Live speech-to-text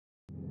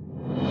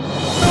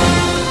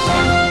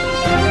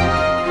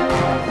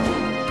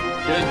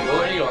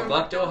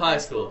Oromocto High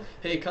School.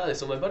 Hey Kylie,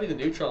 so my buddy the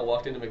Neutron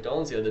walked into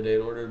McDonald's the other day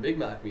and ordered a Big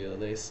Mac meal,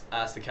 and they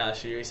asked the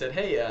cashier, he said,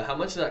 hey, how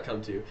much does that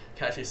come to?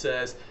 Cashier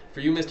says,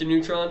 for you Mr.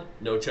 Neutron,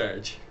 no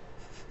charge.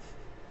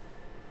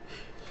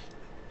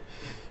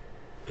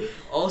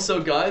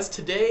 Also guys,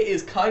 today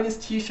is Kindness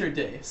T-shirt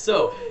day,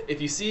 so if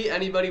you see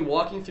anybody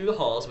walking through the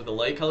halls with a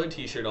light colored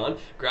T-shirt on,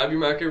 grab your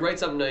marker, write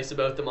something nice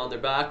about them on their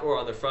back or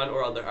on their front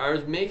or on their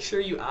arms. Make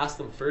sure you ask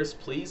them first,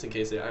 please, in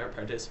case they aren't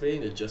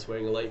participating, they're just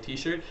wearing a light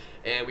T-shirt.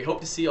 And we hope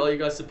to see all you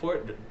guys'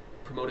 support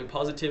promoting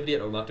positivity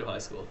at Oromocto High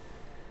School.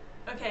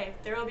 Okay,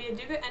 there will be a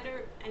Duke of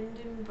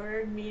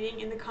Edinburgh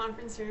meeting in the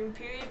conference room,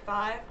 period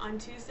 5, on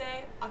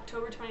Tuesday,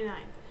 October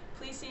 29th.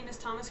 Please see Ms.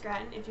 Thomas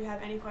Grattan if you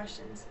have any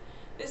questions.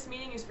 This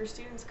meeting is for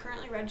students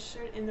currently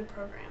registered in the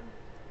program.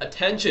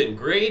 Attention,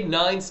 grade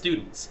 9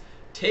 students.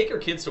 Take Your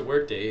Kids to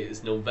Work Day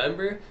is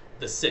November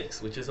the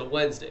 6th, which is a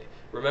Wednesday.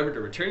 Remember to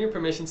return your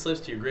permission slips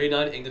to your grade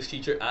 9 English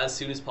teacher as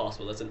soon as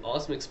possible. That's an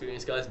awesome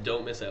experience, guys.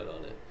 Don't miss out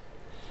on it.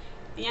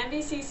 The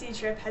MVCC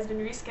trip has been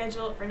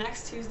rescheduled for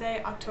next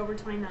Tuesday, October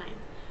 29th.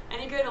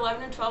 Any grade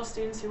 11 or 12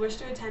 students who wish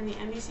to attend the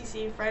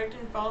MVCC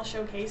Fredericton Fall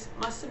Showcase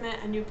must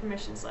submit a new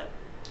permission slip.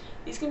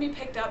 These can be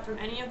picked up from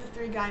any of the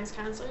 3 guidance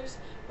counselors,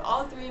 but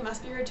all 3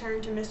 must be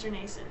returned to Mr.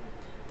 Nason.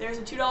 There is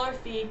a $2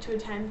 fee to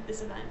attend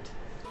this event.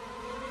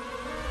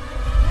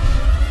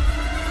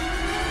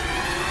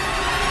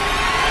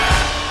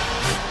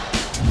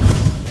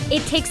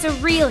 It takes a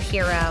real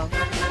hero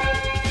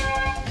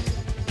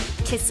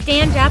to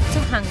stand up to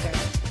hunger.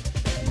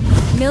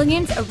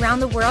 Millions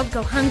around the world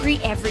go hungry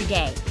every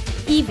day,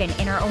 even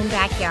in our own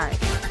backyard.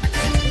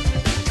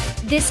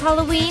 This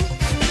Halloween,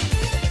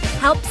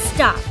 help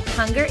stop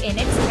hunger in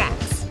its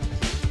tracks.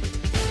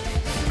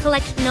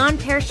 Collect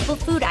non-perishable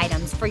food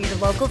items for your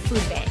local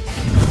food bank.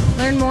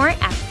 Learn more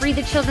at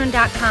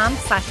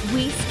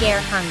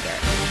freethechildren.com/WeScareHunger.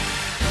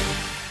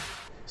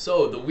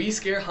 So, the We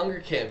Scare Hunger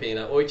campaign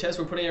at OHS,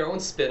 we're putting our own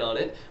spin on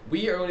it.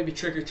 We are going to be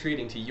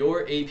trick-or-treating to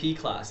your AP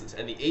classes,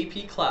 and the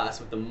AP class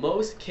with the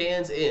most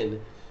cans in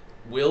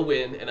will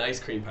win an ice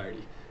cream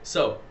party.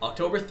 So,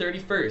 October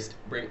 31st,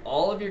 bring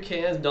all of your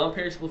cans,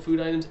 non-perishable food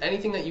items,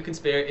 anything that you can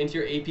spare into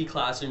your AP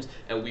classrooms,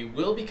 and we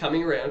will be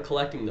coming around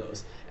collecting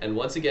those. And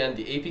once again,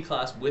 the AP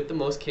class with the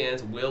most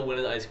cans will win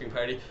an ice cream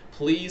party.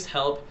 Please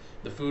help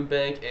the food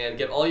bank and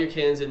get all your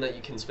cans in that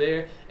you can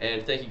spare,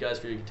 and thank you guys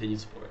for your continued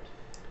support.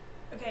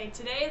 Okay,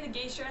 today the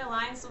Gay Straight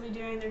Alliance will be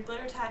doing their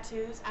glitter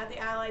tattoos at the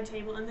Allied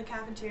table in the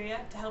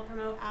cafeteria to help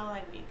promote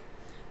Allied Week.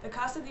 The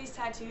cost of these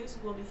tattoos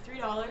will be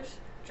 $3.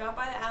 Drop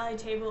by the Allied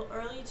table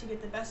early to get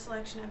the best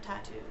selection of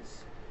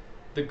tattoos.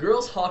 The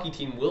girls hockey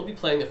team will be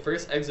playing the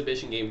first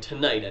exhibition game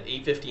tonight at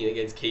 8:15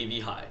 against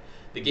KV High.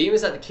 The game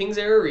is at the Kings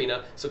Air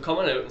Arena, so come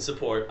on out and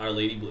support our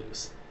Lady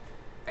Blues.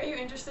 Are you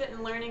interested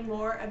in learning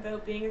more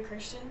about being a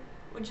Christian?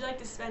 Would you like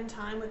to spend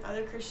time with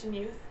other Christian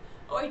youth?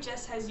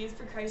 OHS has Youth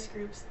for Christ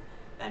groups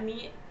that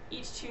meet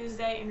each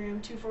Tuesday in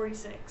room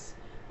 246.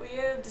 We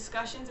have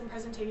discussions and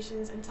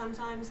presentations and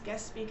sometimes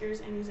guest speakers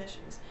and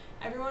musicians.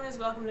 Everyone is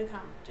welcome to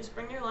come. Just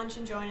bring your lunch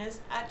and join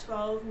us at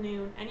 12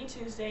 noon any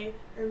Tuesday,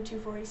 room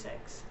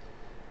 246.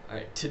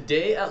 Alright,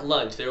 today at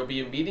lunch there will be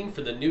a meeting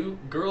for the new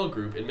girl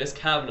group in Miss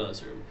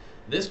Kavanaugh's room.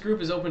 This group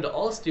is open to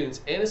all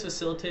students and is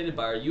facilitated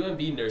by our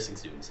UMB nursing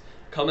students.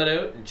 Come on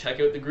out and check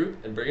out the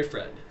group and bring a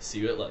friend. See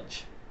you at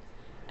lunch.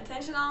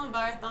 Attention all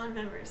Marathon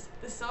members.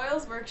 The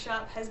Soils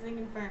Workshop has been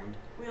confirmed.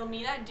 We will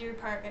meet at Deer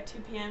Park at 2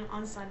 p.m.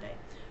 on Sunday.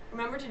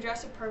 Remember to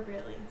dress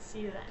appropriately. See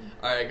you then.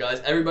 Alright guys,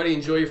 everybody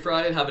enjoy your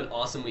Friday and have an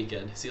awesome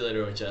weekend. See you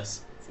later,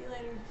 OHS.